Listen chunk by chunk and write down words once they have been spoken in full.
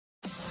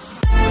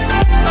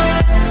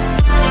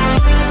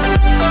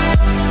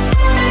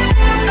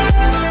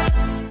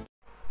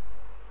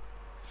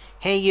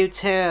Hey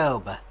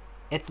YouTube,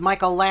 it's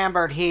Michael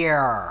Lambert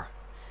here.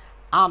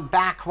 I'm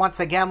back once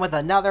again with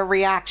another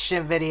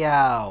reaction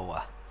video.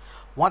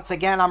 Once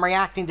again, I'm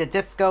reacting to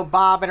Disco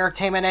Bob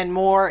Entertainment and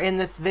more in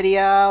this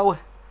video.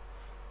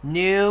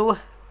 New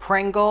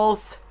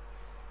Pringles,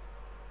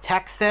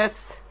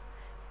 Texas,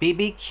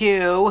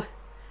 BBQ,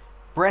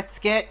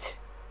 Brisket,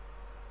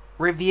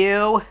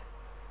 review.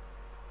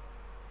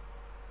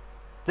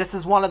 This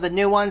is one of the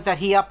new ones that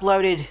he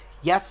uploaded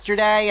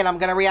yesterday, and I'm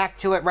going to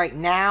react to it right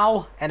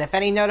now. And if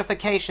any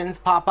notifications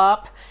pop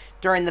up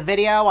during the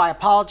video, I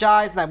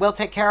apologize, and I will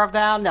take care of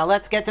them. Now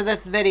let's get to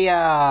this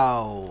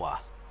video.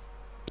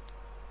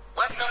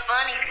 What's so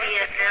funny,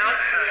 TSM?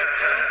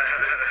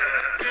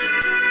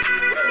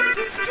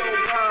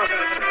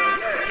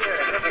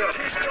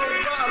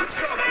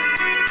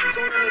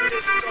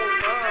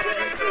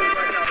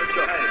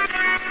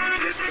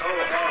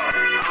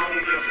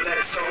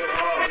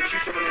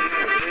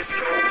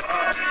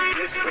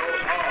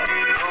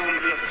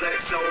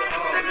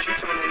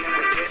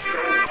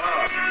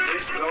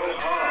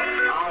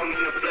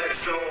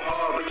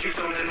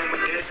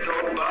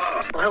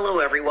 Well, hello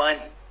everyone.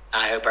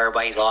 I hope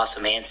everybody's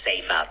awesome and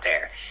safe out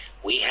there.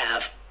 We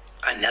have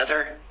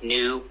another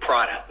new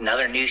product,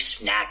 another new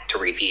snack to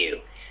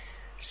review.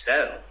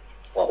 So,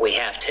 what we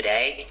have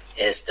today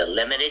is the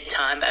limited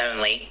time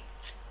only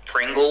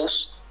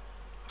Pringles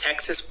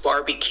Texas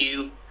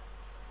Barbecue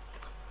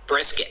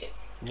Brisket.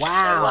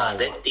 Wow.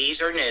 So,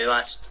 these are new.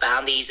 I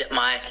found these at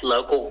my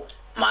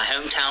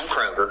hometown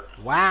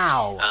Kroger.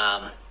 Wow.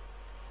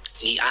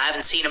 I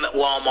haven't seen them at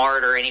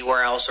Walmart or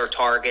anywhere else or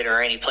Target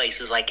or any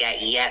places like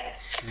that yet.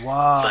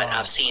 Whoa. But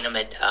I've seen them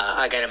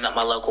I got them at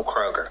my local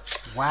Kroger.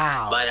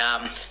 Wow. But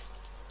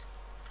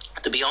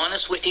to be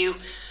honest with you,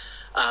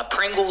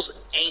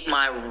 Pringles ain't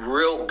my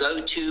real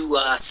go-to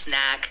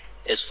snack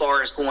as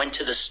far as going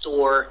to the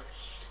store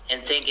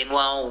and thinking,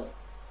 well,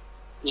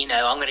 you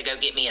know, I'm going to go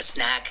get me a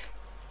snack,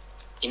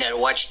 you know, to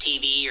watch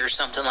TV or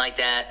something like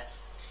that.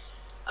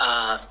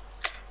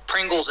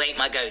 Pringles ain't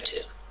my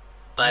go-to.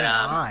 But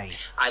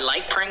I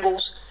like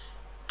Pringles,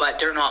 but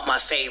they're not my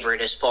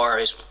favorite as far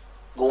as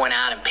going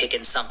out and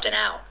picking something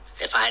out.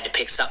 If I had to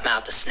pick something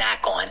out to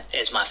snack on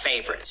as my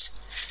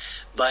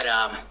favorites. But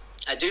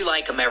I do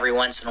like them every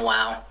once in a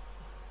while.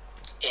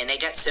 And they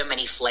got so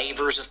many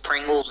flavors of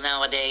Pringles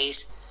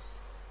nowadays.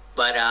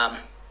 But I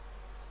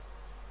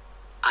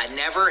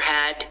never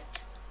had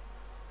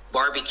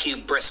barbecue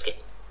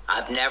brisket.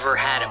 I've never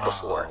had it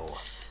before.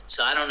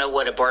 So I don't know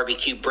what a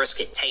barbecue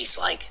brisket tastes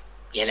like.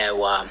 You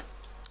know,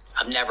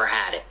 I've never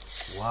had it.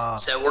 Wow.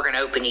 So we're going to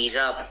open these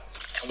up,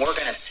 and we're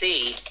going to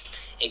see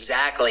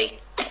exactly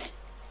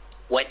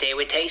what they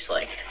would taste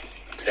like.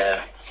 So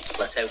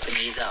let's open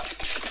these up.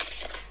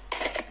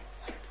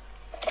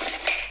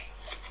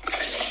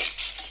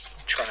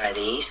 Try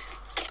these.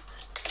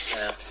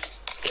 So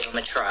let's give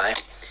them a try.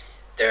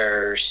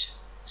 There's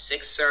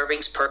 6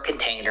 servings per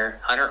container,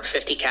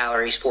 150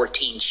 calories,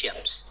 14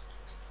 chips.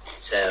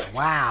 So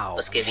wow.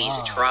 Let's give these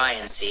a try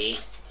and see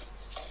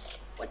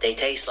what they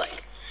taste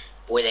like.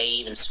 Boy, they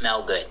even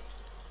smell good.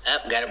 Oh,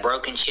 got a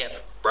broken chip.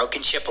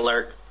 Broken chip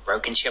alert.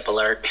 Broken chip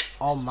alert.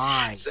 Oh,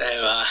 my. So,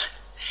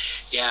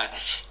 yeah,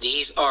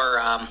 these are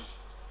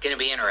going to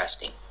be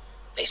interesting.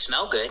 They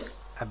smell good.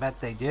 I bet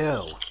they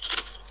do.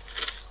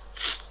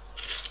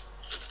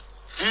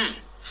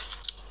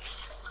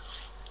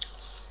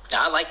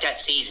 Now, I like that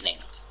seasoning.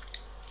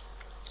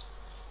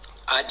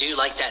 I do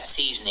like that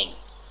seasoning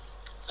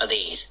of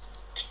these.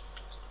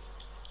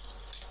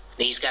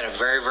 These got a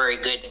very, very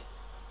good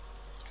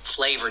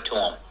flavor to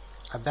them.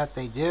 I bet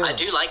they do. I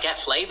do like that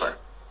flavor,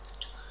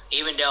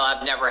 even though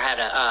I've never had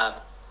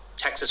a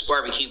Texas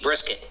barbecue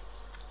brisket.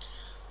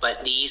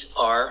 But these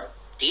are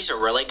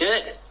really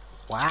good.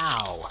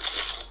 Wow.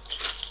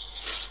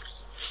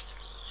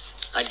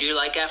 I do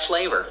like that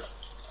flavor.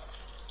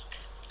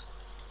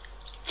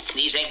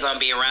 These ain't going to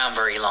be around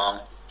very long,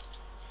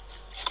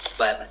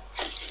 but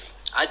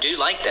I do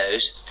like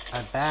those.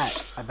 I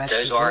bet. I bet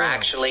those are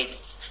actually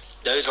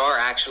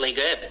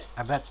good.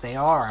 I bet they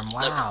are. And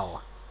wow.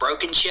 Look,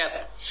 broken chip.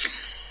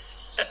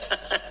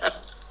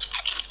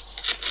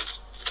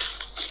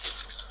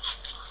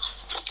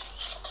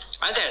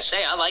 I gotta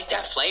say, I like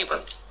that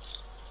flavor.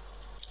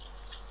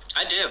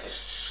 I do.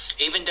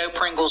 Even though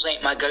Pringles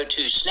ain't my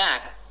go-to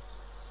snack,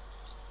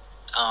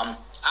 I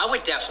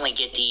would definitely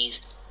get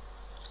these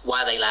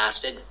while they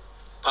lasted.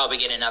 Probably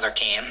get another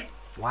can.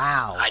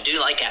 Wow. I do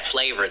like that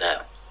flavor,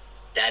 though.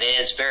 That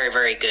is very,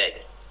 very good.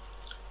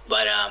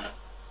 But,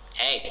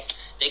 hey,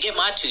 they get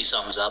my 2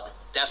 thumbs up.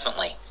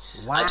 Definitely.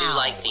 Wow. I do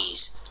like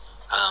these.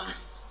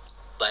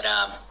 But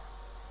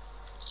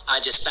I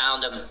just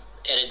found them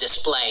at a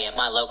display at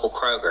my local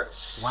Kroger.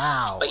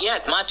 Wow. But yeah,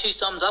 my 2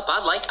 thumbs up. I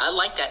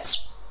like that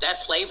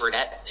flavor.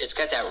 That it's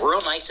got that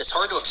real nice. It's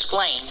hard to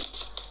explain.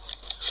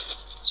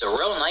 It's a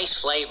real nice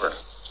flavor.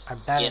 I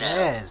bet it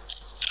is.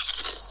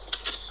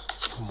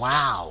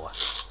 Wow.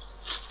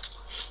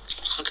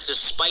 Look at the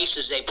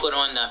spices they put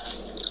on the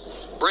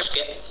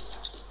brisket.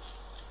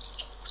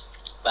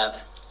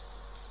 But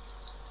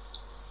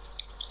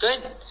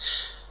good.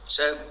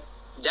 So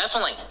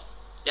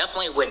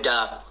definitely would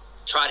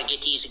try to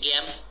get these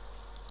again.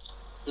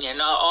 You know,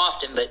 not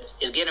often, but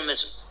is get them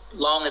as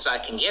long as I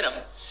can get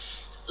them.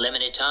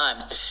 Limited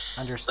time.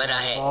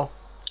 Understandable.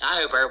 But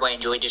I hope everybody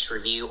enjoyed this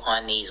review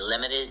on these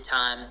limited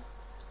time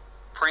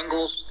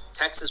Pringles,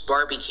 Texas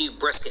barbecue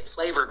brisket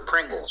flavored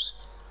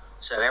Pringles.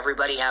 So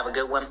everybody have a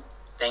good one.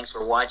 Thanks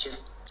for watching.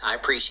 I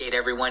appreciate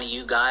every one of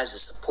you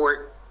guys'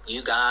 support.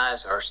 You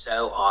guys are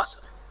so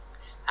awesome.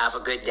 Have a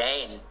good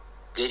day and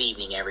good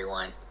evening,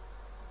 everyone.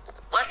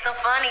 What's so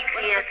funny,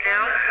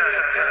 TSM?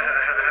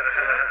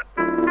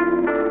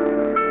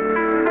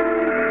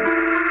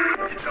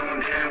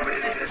 Tuned in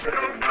with the disco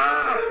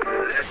bob.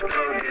 Let's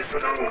go disco,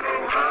 go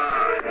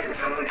hard. You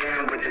tuned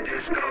in with the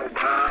disco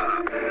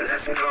bob.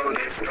 Let's go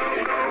disco,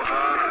 go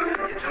hard.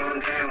 You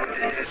tuned in with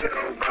the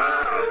disco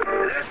bob.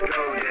 Let's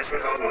go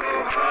disco, go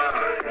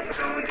hard. You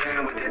tuned in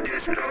with the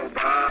disco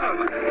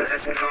bob.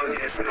 Let's go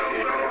disco,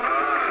 go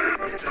hard.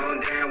 You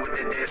tuned in with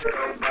the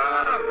disco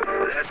bob.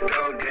 Let's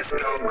go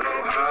disco, go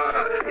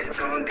hard. You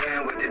tuned in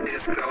with the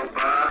disco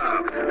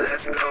bob.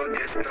 Let's go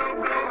disco,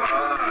 go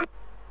hard.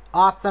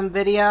 Awesome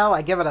video.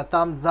 I give it a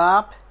thumbs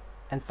up.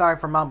 And sorry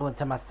for mumbling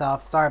to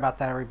myself. Sorry about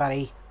that,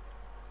 everybody.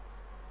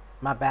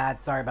 My bad.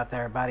 Sorry about that,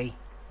 everybody.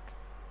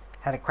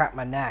 Had to crack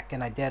my neck,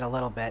 and I did a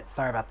little bit.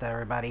 Sorry about that,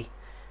 everybody.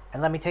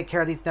 And let me take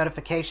care of these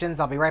notifications.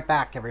 I'll be right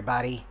back,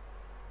 everybody.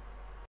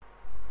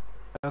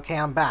 Okay,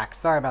 I'm back.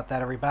 Sorry about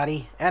that,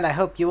 everybody. And I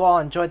hope you all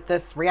enjoyed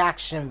this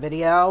reaction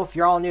video. If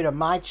you're all new to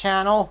my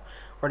channel,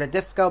 or to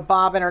Disco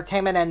Bob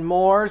Entertainment and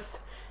More's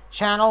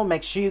channel,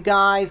 make sure you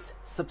guys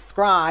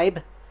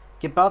subscribe.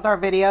 Give both our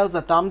videos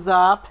a thumbs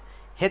up.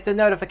 Hit the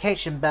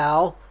notification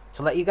bell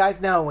to let you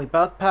guys know when we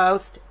both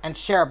post. And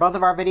share both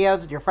of our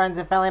videos with your friends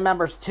and family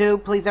members too,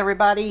 please,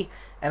 everybody.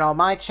 And on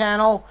my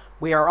channel,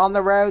 we are on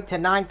the road to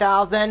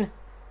 9,000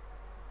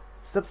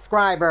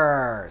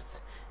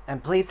 subscribers.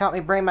 And please help me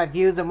bring my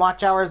views and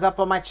watch hours up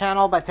on my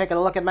channel by taking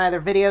a look at my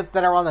other videos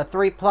that are on the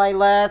 3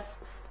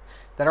 playlists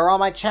that are on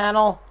my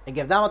channel. And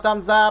give them a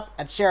thumbs up.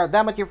 And share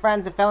them with your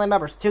friends and family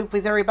members too,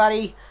 please,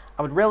 everybody.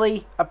 I would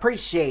really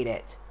appreciate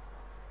it.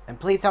 And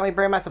please help me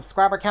bring my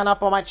subscriber count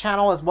up on my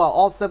channel as well.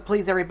 Also,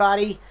 please,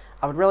 everybody,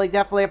 I would really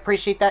definitely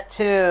appreciate that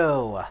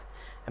too.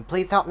 And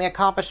please help me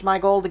accomplish my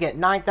goal to get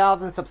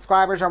 9,000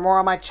 subscribers or more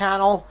on my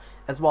channel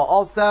as well.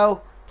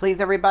 Also, please,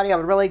 everybody, I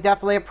would really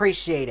definitely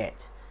appreciate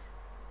it.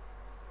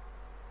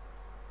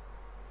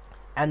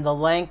 And the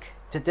link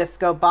to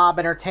Disco Bob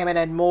Entertainment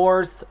and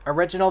More's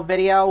original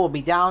video will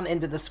be down in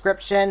the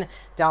description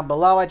down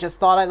below. I just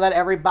thought I'd let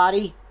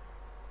everybody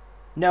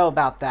know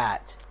about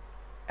that.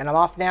 And I'm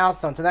off now,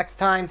 so until next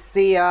time,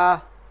 see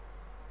ya!